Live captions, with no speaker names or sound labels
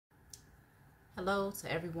Hello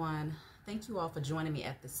to everyone. Thank you all for joining me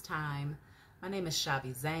at this time. My name is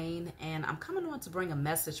Shavi Zane, and I'm coming on to bring a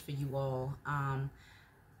message for you all.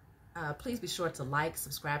 Please be sure to like,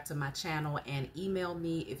 subscribe to my channel, and email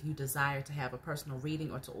me if you desire to have a personal reading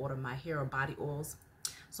or to order my hair or body oils.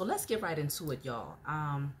 So let's get right into it, y'all.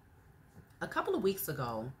 A couple of weeks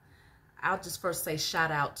ago, I'll just first say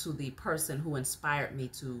shout out to the person who inspired me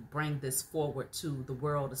to bring this forward to the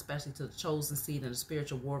world, especially to the chosen seed and the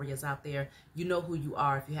spiritual warriors out there. You know who you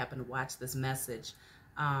are if you happen to watch this message.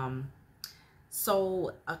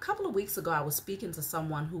 So a couple of weeks ago, I was speaking to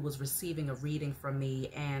someone who was receiving a reading from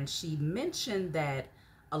me, and she mentioned that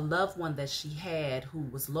a loved one that she had who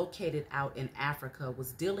was located out in Africa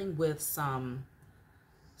was dealing with some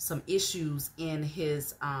issues in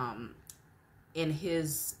his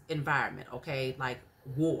environment, okay, like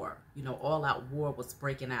war, all out war was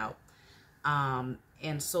breaking out.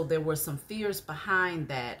 And so there were some fears behind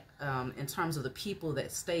that in terms of the people that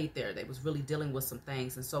stayed there. They was really dealing with some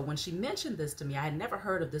things. And so when she mentioned this to me, I had never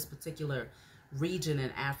heard of this particular region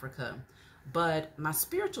in Africa, but my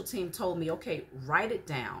spiritual team told me, okay, write it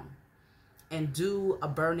down and do a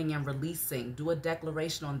burning and releasing, do a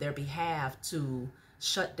declaration on their behalf to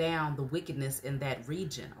shut down the wickedness in that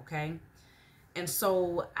region, okay? And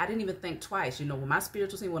so I didn't even think twice. When my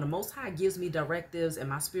spiritual team, when the Most High gives me directives and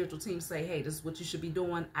my spiritual team say, hey, this is what you should be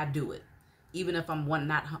doing, I do it. Even if I'm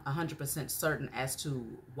not 100% certain as to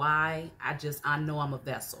why, I know I'm a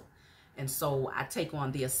vessel. And so I take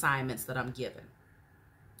on the assignments that I'm given.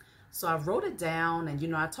 So I wrote it down,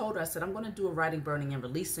 and, I told her, I said, I'm going to do a writing, burning, and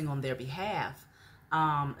releasing on their behalf.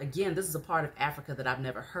 Again, this is a part of Africa that I've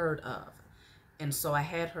never heard of. And so I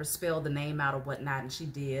had her spell the name out or whatnot, and she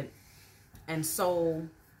did. And so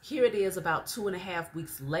here it is about 2.5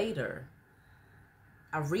 weeks later.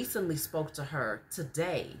 I recently spoke to her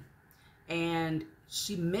today, and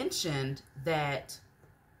she mentioned that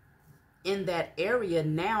in that area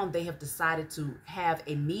now they have decided to have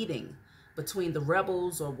a meeting between the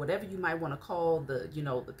rebels, or whatever you might want to call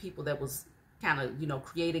the people that was kind of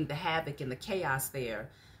creating the havoc and the chaos there,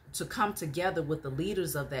 to come together with the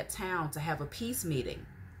leaders of that town to have a peace meeting.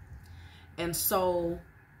 And so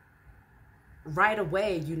right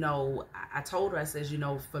away, I told her, I said,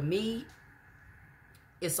 for me,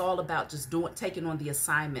 it's all about just taking on the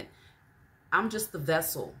assignment. I'm just the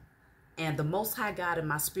vessel, and the Most High God and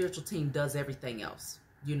my spiritual team does everything else.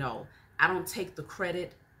 I don't take the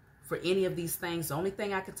credit for any of these things. The only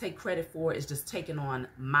thing I can take credit for is just taking on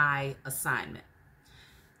my assignment.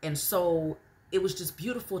 And so it was just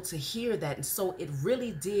beautiful to hear that. And so it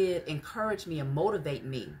really did encourage me and motivate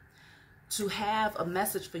me to have a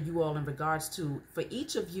message for you all in regards to, for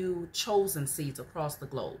each of you chosen seeds across the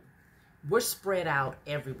globe. We're spread out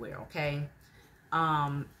everywhere, okay?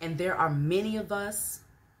 And there are many of us,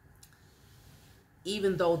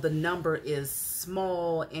 even though the number is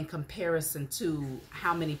small in comparison to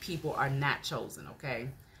how many people are not chosen, okay?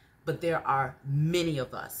 But there are many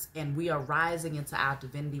of us, and we are rising into our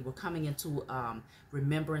divinity. We're coming into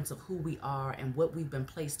remembrance of who we are and what we've been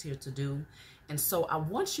placed here to do. And so I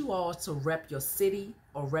want you all to rep your city,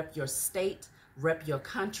 or rep your state, rep your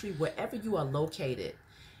country, wherever you are located.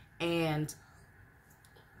 And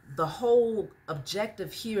the whole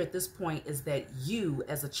objective here at this point is that you,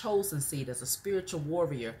 as a chosen seed, as a spiritual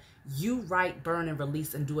warrior, you write, burn, and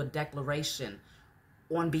release, and do a declaration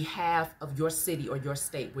on behalf of your city or your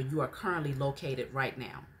state where you are currently located right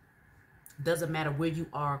now. Doesn't matter where you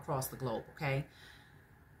are across the globe, okay?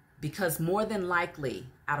 Because more than likely,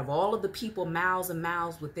 out of all of the people miles and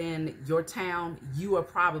miles within your town, you are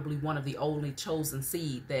probably one of the only chosen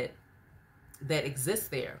seed that exists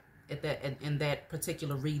there in that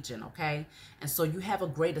particular region, okay? And so you have a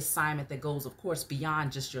great assignment that goes, of course,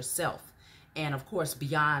 beyond just yourself, and of course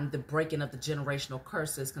beyond the breaking of the generational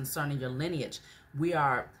curses concerning your lineage. We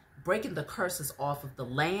are breaking the curses off of the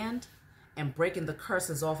land and breaking the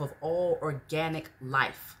curses off of all organic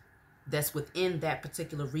life that's within that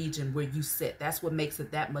particular region where you sit. That's what makes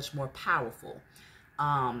it that much more powerful.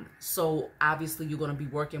 So obviously you're going to be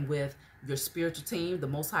working with your spiritual team, the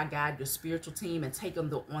Most High God, your spiritual team, and take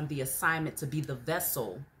them on the assignment to be the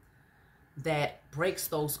vessel that breaks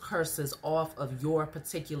those curses off of your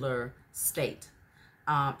particular state.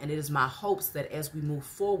 And it is my hopes that as we move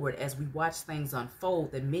forward, as we watch things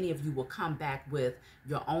unfold, that many of you will come back with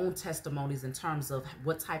your own testimonies in terms of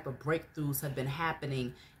what type of breakthroughs have been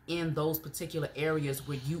happening in those particular areas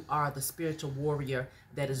where you are the spiritual warrior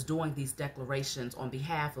that is doing these declarations on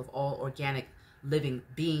behalf of all organic living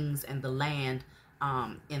beings and the land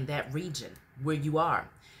in that region where you are.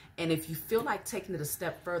 And if you feel like taking it a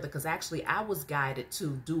step further, because actually I was guided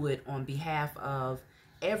to do it on behalf of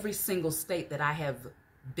every single state that I have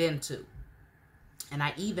been to. And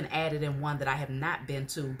I even added in one that I have not been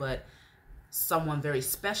to, but someone very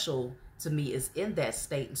special to me is in that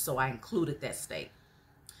state. And so I included that state.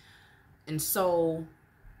 And so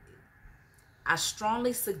I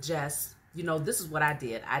strongly suggest, this is what I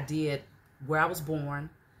did. I did where I was born,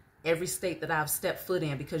 every state that I've stepped foot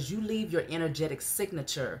in, because you leave your energetic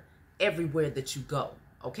signature everywhere that you go.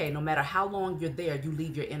 Okay, no matter how long you're there, you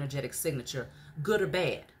leave your energetic signature, good or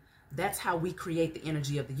bad. That's how we create the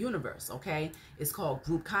energy of the universe, okay? It's called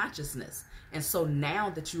group consciousness. And so now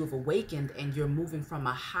that you have awakened and you're moving from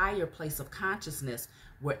a higher place of consciousness,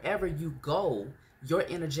 wherever you go, your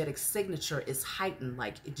energetic signature is heightened.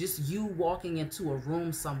 Like just you walking into a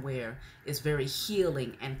room somewhere is very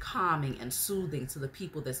healing and calming and soothing to the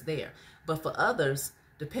people that's there. But for others,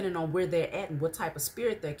 depending on where they're at and what type of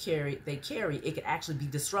spirit they carry, it could actually be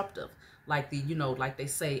disruptive. Like like they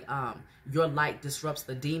say, your light disrupts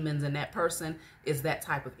the demons in that person, is that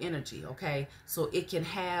type of energy, okay? So it can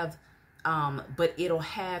have, but it'll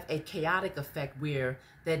have a chaotic effect where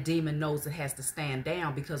that demon knows it has to stand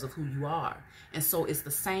down because of who you are. And so it's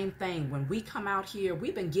the same thing. When we come out here,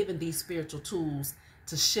 we've been given these spiritual tools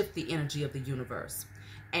to shift the energy of the universe.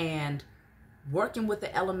 And working with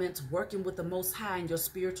the elements, working with the Most High and your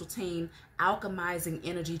spiritual team, alchemizing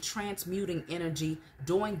energy, transmuting energy,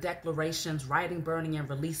 doing declarations, writing, burning, and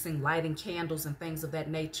releasing, lighting candles and things of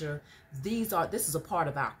that nature. This is a part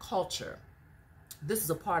of our culture. This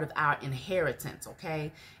is a part of our inheritance,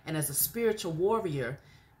 okay? And as a spiritual warrior,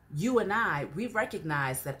 you and I, we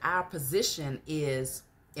recognize that our position is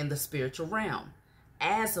in the spiritual realm.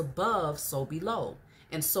 As above, so below.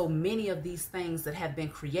 And so many of these things that have been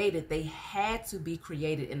created, they had to be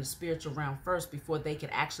created in the spiritual realm first before they could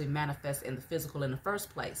actually manifest in the physical in the first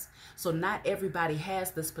place. So not everybody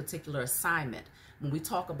has this particular assignment. When we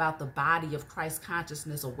talk about the body of Christ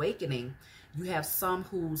consciousness awakening, you have some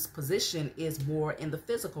whose position is more in the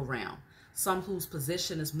physical realm, some whose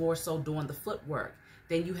position is more so doing the footwork.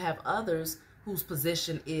 Then you have others whose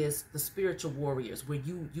position is the spiritual warriors, where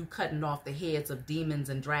you cutting off the heads of demons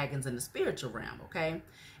and dragons in the spiritual realm, okay?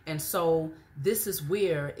 And so this is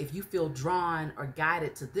where, if you feel drawn or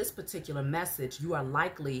guided to this particular message, you are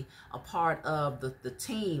likely a part of the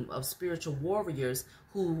team of spiritual warriors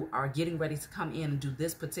who are getting ready to come in and do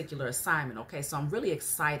this particular assignment, okay? So I'm really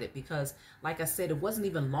excited because, like I said, it wasn't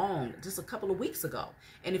even long, just a couple of weeks ago.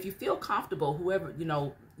 And if you feel comfortable, whoever, you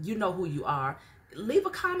know who you are, leave a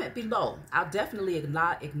comment below. I'll definitely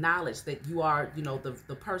acknowledge that you are,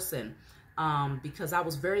 the person, because I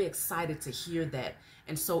was very excited to hear that.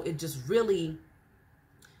 And so it just really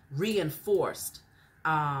reinforced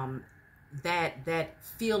that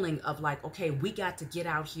feeling of like, okay, we got to get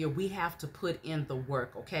out here. We have to put in the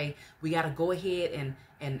work, okay? We got to go ahead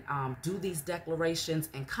and do these declarations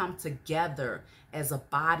and come together as a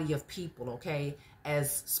body of people, okay?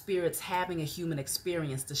 As spirits having a human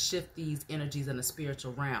experience to shift these energies in the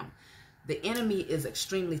spiritual realm. The enemy is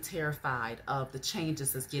extremely terrified of the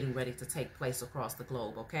changes that's getting ready to take place across the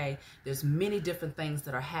globe, okay? There's many different things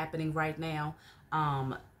that are happening right now.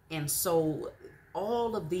 And so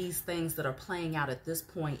all of these things that are playing out at this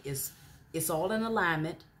point it's all in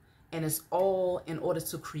alignment, and it's all in order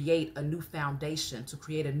to create a new foundation, to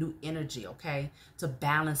create a new energy, okay? To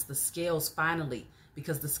balance the scales finally,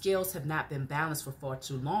 because the scales have not been balanced for far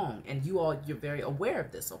too long, and you're very aware of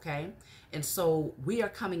this, okay? And so we are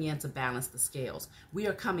coming in to balance the scales. We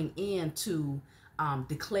are coming in to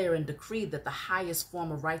declare and decree that the highest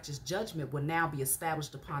form of righteous judgment will now be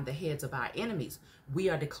established upon the heads of our enemies. We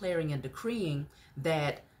are declaring and decreeing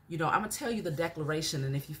that, I'm going to tell you the declaration,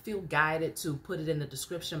 and if you feel guided to put it in the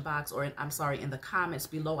description box or in the comments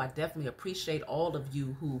below, I definitely appreciate all of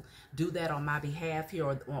you who do that on my behalf here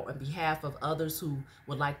or on behalf of others who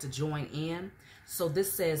would like to join in. So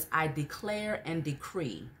this says, I declare and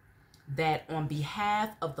decree that on behalf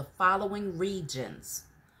of the following regions,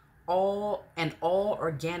 all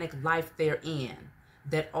organic life therein,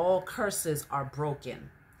 that all curses are broken,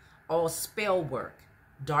 all spell work,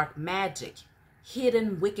 dark magic,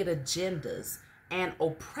 hidden wicked agendas, and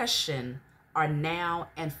oppression are now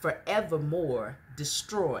and forevermore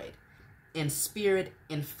destroyed in spirit,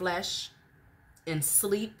 in flesh, in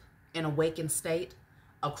sleep, in awakened state,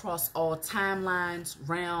 across all timelines,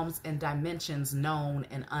 realms, and dimensions known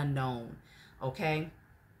and unknown, okay?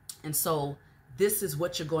 And so this is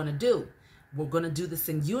what you're going to do. We're going to do this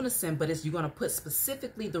in unison, but you're going to put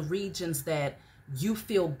specifically the regions that you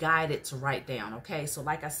feel guided to write down. Okay, so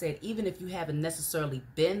like I said, even if you haven't necessarily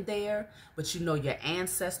been there, but you know your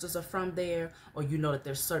ancestors are from there, or you know that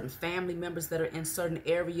there's certain family members that are in certain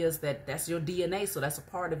areas, that's your DNA, so that's a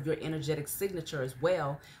part of your energetic signature as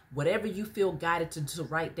well. Whatever you feel guided to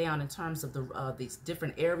write down in terms of these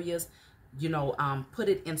different areas, you know, put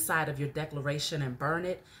it inside of your declaration and burn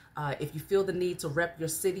it. If you feel the need to rep your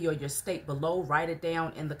city or your state below, write it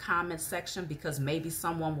down in the comments section, because maybe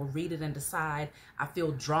someone will read it and decide, I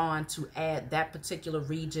feel drawn to add that particular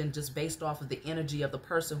region just based off of the energy of the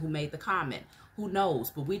person who made the comment. Who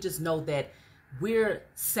knows? But we just know that we're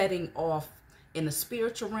setting off in the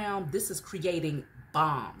spiritual realm. This is creating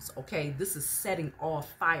bombs, okay? This is setting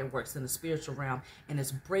off fireworks in the spiritual realm, and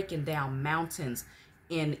it's breaking down mountains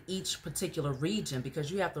in each particular region,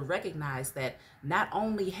 because you have to recognize that not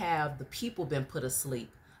only have the people been put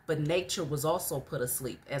asleep, but nature was also put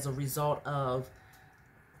asleep as a result of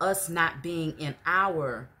us not being in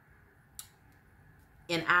our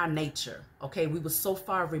nature. Okay, we were so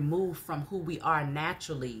far removed from who we are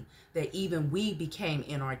naturally that even we became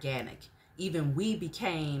inorganic. Even we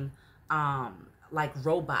became like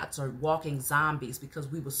robots or walking zombies, because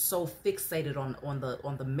we were so fixated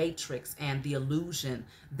on the matrix and the illusion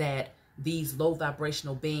that these low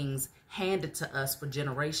vibrational beings handed to us for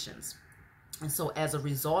generations. And so as a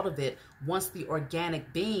result of it, once the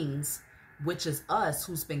organic beings, which is us,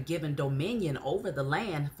 who's been given dominion over the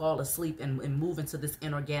land, fall asleep and move into this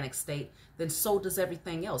inorganic state, then so does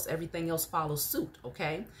everything else. Everything else follows suit,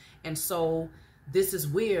 okay? And so this is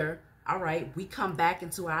where, all right, we come back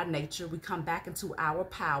into our nature. We come back into our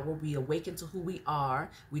power. We awaken to who we are.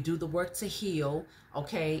 We do the work to heal,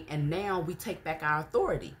 okay? And now we take back our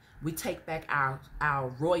authority. We take back our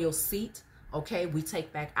royal seat, okay? We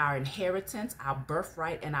take back our inheritance, our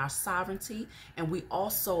birthright, and our sovereignty. And we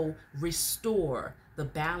also restore the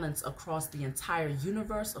balance across the entire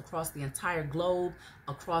universe, across the entire globe,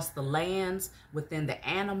 across the lands, within the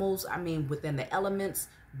animals, within the elements.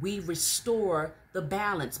 We restore the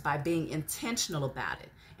balance by being intentional about it.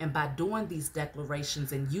 And by doing these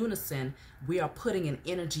declarations in unison, we are putting an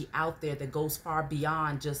energy out there that goes far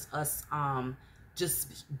beyond just us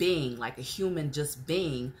just being, like a human just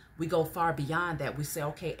being. We go far beyond that. We say,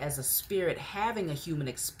 okay, as a spirit having a human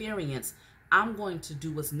experience, I'm going to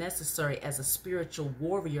do what's necessary as a spiritual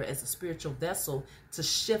warrior, as a spiritual vessel, to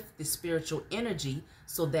shift the spiritual energy,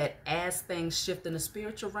 so that as things shift in the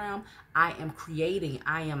spiritual realm, I am creating,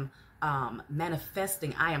 I am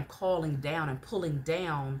manifesting, I am calling down and pulling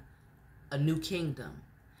down a new kingdom.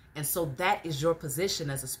 And so that is your position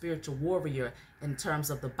as a spiritual warrior in terms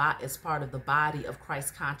of the body, as part of the body of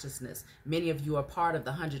Christ consciousness. Many of you are part of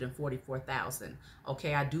the 144,000.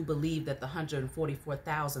 Okay, I do believe that the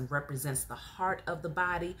 144,000 represents the heart of the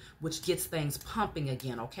body, which gets things pumping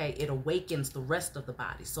again. Okay, it awakens the rest of the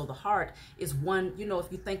body. So the heart is one, you know,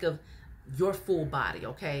 if you think of your full body,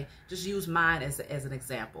 okay, just use mine as an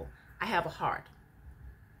example. I have a heart.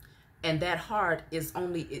 And that heart is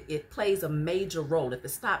only, it plays a major role. If it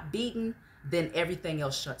stops beating, then everything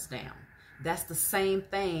else shuts down. That's the same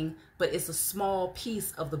thing, but it's a small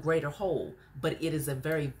piece of the greater whole. But it is a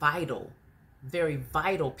very vital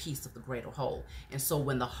piece of the greater whole. And so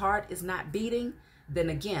when the heart is not beating, then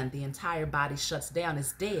again, the entire body shuts down.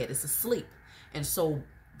 It's dead. It's asleep. And so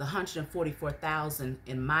the 144,000,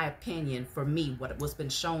 in my opinion, for me, what's been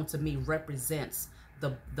shown to me, represents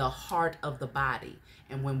the heart of the body.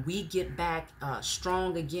 And when we get back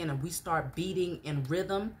strong again, and we start beating in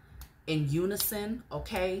rhythm, in unison,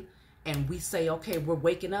 okay, and we say, okay, we're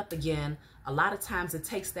waking up again, a lot of times it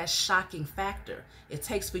takes that shocking factor. It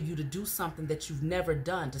takes for you to do something that you've never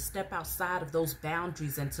done, to step outside of those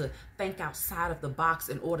boundaries and to think outside of the box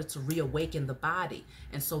in order to reawaken the body.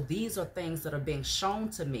 And so these are things that are being shown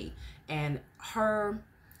to me, and her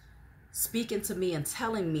speaking to me and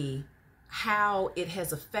telling me how it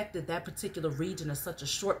has affected that particular region in such a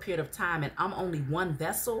short period of time, and I'm only one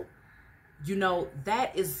vessel, you know,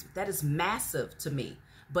 that is massive to me.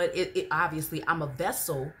 But it obviously, I'm a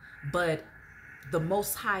vessel, but the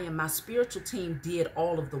Most High and my spiritual team did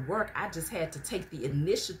all of the work. I just had to take the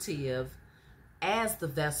initiative as the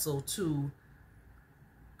vessel to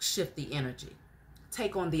shift the energy,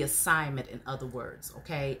 take on the assignment, in other words,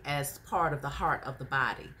 okay, as part of the heart of the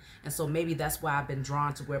body. And so maybe that's why I've been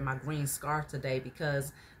drawn to wear my green scarf today,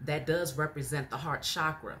 because that does represent the heart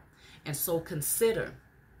chakra. And so consider,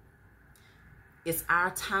 it's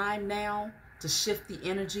our time now to shift the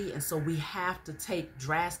energy. And so we have to take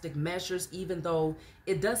drastic measures, even though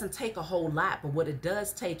it doesn't take a whole lot. But what it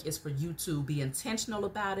does take is for you to be intentional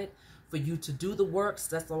about it, for you to do the works.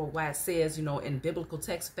 That's why it says, you know, in biblical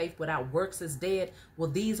text, faith without works is dead.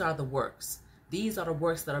 Well, these are the works. These are the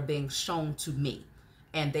works that are being shown to me.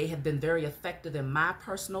 And they have been very effective in my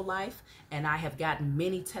personal life. And I have gotten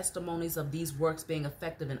many testimonies of these works being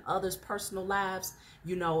effective in others' personal lives,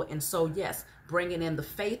 you know. And so, yes, bringing in the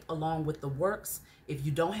faith along with the works. If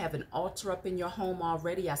you don't have an altar up in your home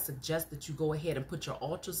already, I suggest that you go ahead and put your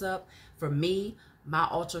altars up. For me, my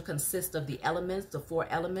altar consists of the elements, the 4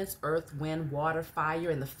 elements: earth, wind, water, fire.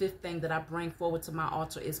 And the 5th thing that I bring forward to my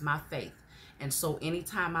altar is my faith. And so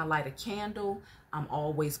anytime I light a candle, I'm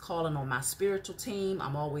always calling on my spiritual team.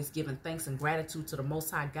 I'm always giving thanks and gratitude to the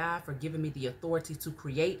Most High God for giving me the authority to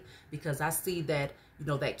create, because I see that, you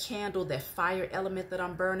know, that candle, that fire element that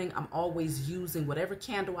I'm burning, I'm always using whatever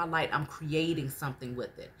candle I light, I'm creating something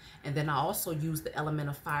with it. And then I also use the element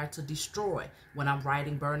of fire to destroy when I'm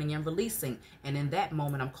writing, burning, and releasing. And in that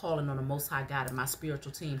moment, I'm calling on the Most High God and my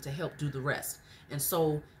spiritual team to help do the rest. And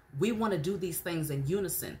so we want to do these things in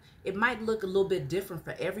unison. It might look a little bit different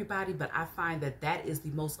for everybody, but I find that that is the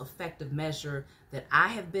most effective measure that I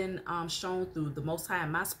have been shown through the Most High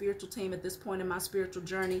and my spiritual team at this point in my spiritual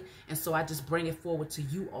journey. And so I just bring it forward to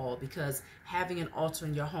you all, because having an altar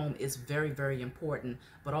in your home is very, very important,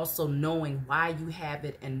 but also knowing why you have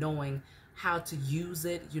it and knowing how to use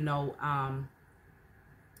it, you know,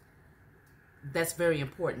 that's very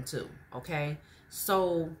important too. Okay.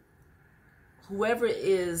 So whoever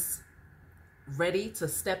is ready to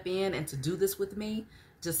step in and to do this with me,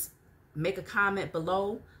 just make a comment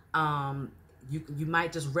below. You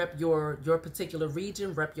might just rep your particular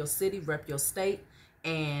region, rep your city, rep your state,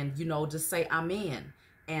 and, you know, just say I'm in.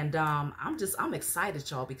 And I'm excited,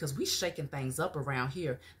 y'all, because we shaking things up around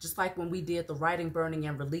here. Just like when we did the writing, burning,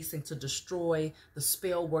 and releasing to destroy the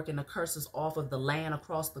spell work and the curses off of the land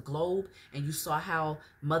across the globe. And you saw how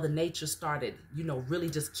Mother Nature started, you know, really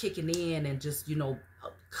just kicking in and just, you know,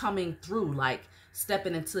 coming through, like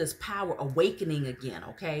stepping into its power, awakening again,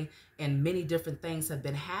 okay? And many different things have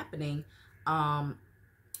been happening.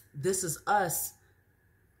 This is us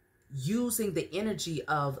using the energy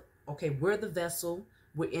of, okay, we're the vessel.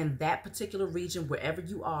 We're in that particular region, wherever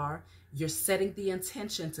you are. You're setting the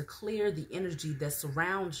intention to clear the energy that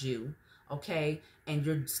surrounds you, okay? And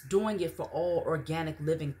you're doing it for all organic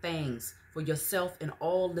living things, for yourself and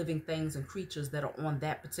all living things and creatures that are on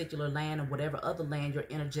that particular land and whatever other land your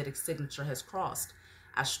energetic signature has crossed.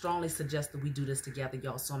 I strongly suggest that we do this together,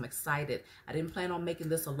 y'all. So I'm excited. I didn't plan on making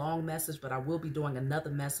this a long message, but I will be doing another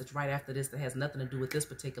message right after this that has nothing to do with this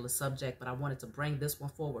particular subject. But I wanted to bring this one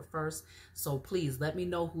forward first. So please let me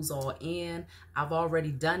know who's all in. I've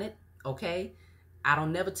already done it, okay? I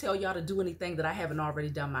don't never tell y'all to do anything that I haven't already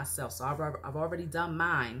done myself. So I've already done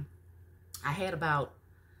mine. I had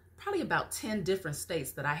probably about 10 different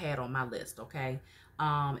states that I had on my list, okay?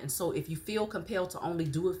 And so if you feel compelled to only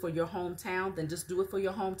do it for your hometown, then just do it for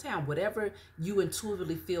your hometown. Whatever you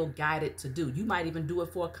intuitively feel guided to do. You might even do it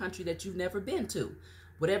for a country that you've never been to.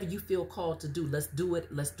 Whatever you feel called to do, let's do it.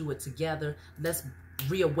 Let's do it together. Let's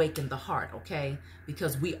reawaken the heart, okay?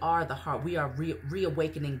 Because we are the heart. We are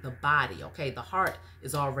reawakening the body, okay? The heart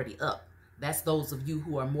is already up. That's those of you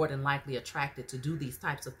who are more than likely attracted to do these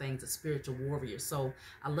types of things as spiritual warriors. So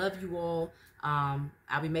I love you all.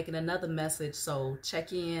 I'll be making another message. So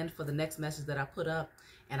check in for the next message that I put up,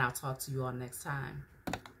 and I'll talk to you all next time.